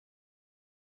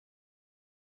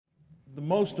The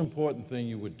most important thing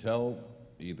you would tell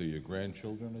either your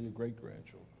grandchildren or your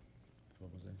great-grandchildren?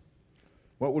 What was that?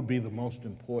 What would be the most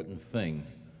important thing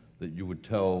that you would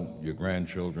tell your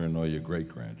grandchildren or your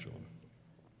great-grandchildren?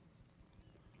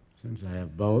 Since I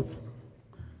have both,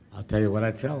 I'll tell you what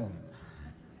I tell them.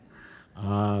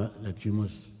 That you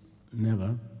must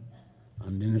never,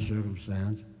 under any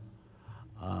circumstance,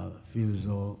 feel as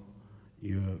though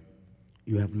you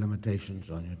have limitations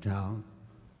on your talent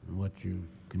and what you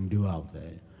can do out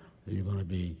there. That you're going to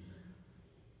be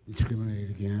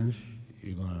discriminated against.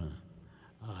 You're going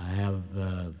to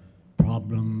have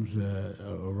problems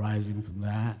arising from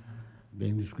that,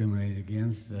 being discriminated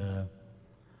against.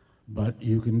 But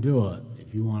you can do it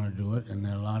if you want to do it, and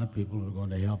there are a lot of people who are going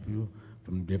to help you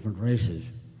from different races.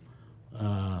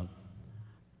 And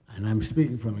I'm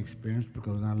speaking from experience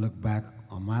because when I look back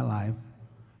on my life,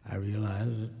 I realize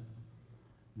that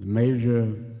the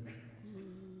major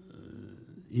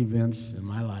events in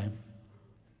my life,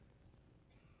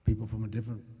 people from a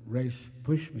different race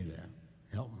pushed me there,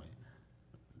 helped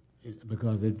me,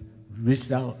 because they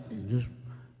reached out and just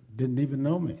didn't even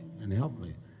know me and helped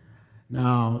me.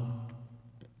 Now,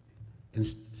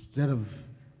 instead of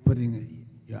putting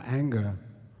your anger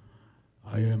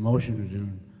or your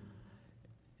emotions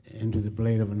into the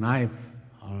blade of a knife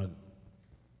or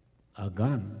a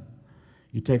gun,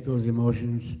 you take those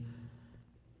emotions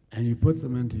and you put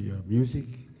them into your music,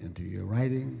 into your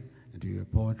writing, into your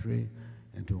poetry,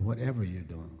 into whatever you're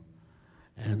doing.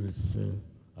 And it's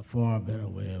a far better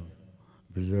way of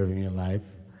preserving your life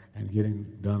and getting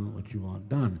done what you want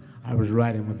done. I was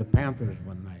writing with the Panthers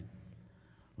one night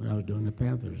when I was doing the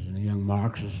Panthers, and a young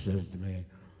Marxist says to me,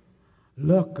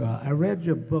 "Look, I read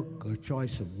your book, A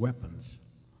Choice of Weapons.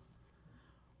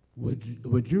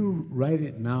 Would you write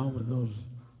it now with those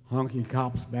honky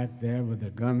cops back there with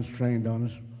their guns trained on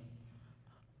us?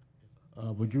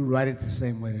 Would you write it the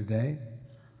same way today?"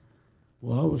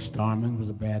 Well, it was storming, it was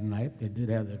a bad night. They did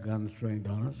have their guns trained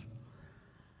on us.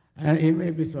 And he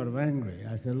made me sort of angry.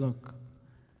 I said, "Look,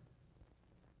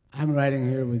 I'm writing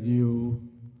here with you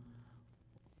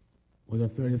with a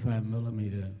 35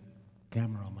 millimeter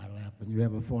camera on my lap, and you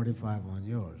have a 45 on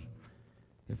yours.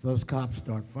 If those cops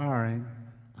start firing,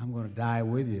 I'm going to die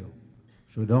with you.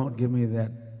 So don't give me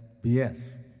that BS.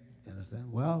 You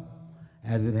understand?" Well,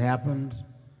 as it happened,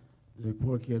 the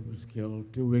poor kid was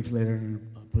killed 2 weeks later in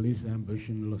a police ambush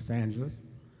in Los Angeles.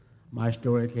 My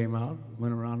story came out,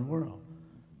 went around the world.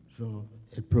 So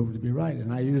it proved to be right.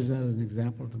 And I use that as an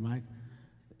example to my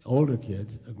older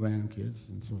kids, grandkids,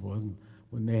 and so forth. And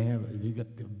when they get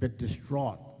a bit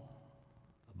distraught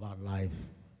about life,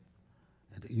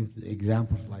 and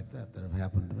examples like that have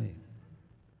happened to me.